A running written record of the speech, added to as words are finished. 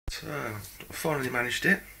So I finally managed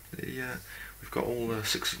it. We've got all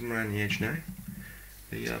 6 of them around the edge now.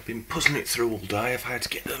 I've been puzzling it through all day. I've had to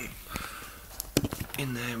get them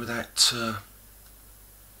in there without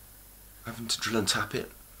having to drill and tap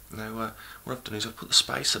it. Now what I've done is I've put the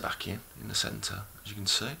spacer back in the centre, as you can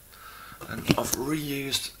see, and I've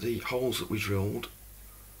reused the holes that we drilled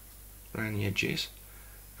around the edges,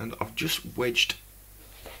 and I've just wedged,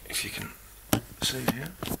 if you can see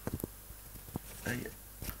here, a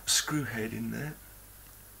screw head in there.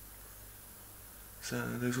 So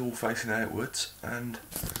those are all facing outwards, and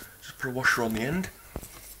just put a washer on the end,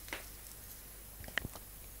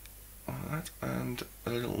 like that, and a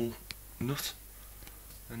little nut,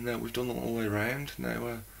 and now we've done that all the way around.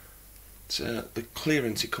 Now the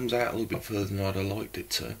clearance, it comes out a little bit further than I'd have liked it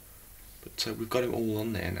to, but we've got it all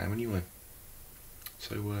on there now anyway.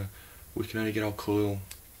 So we can only get our coil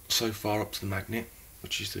so far up to the magnet,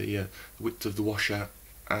 which is the width of the washer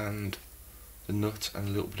and the nut and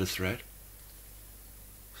a little bit of thread.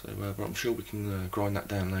 So, but I'm sure we can grind that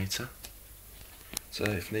down later, so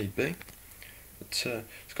if need be. But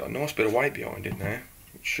it's got a nice bit of weight behind it now,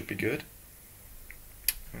 which should be good.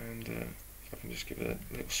 And if I can just give it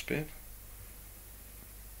a little spin.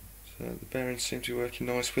 So the bearings seem to be working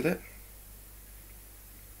nice with it.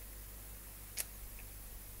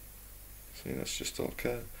 See, that's just like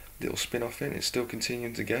a little spin off in. It's still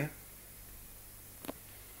continuing to go.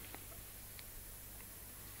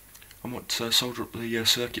 I might solder up the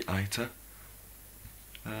circuit later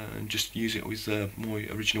and just use it with my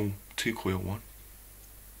original 2-coil one.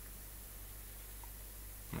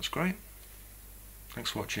 That's great. Thanks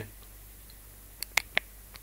for watching.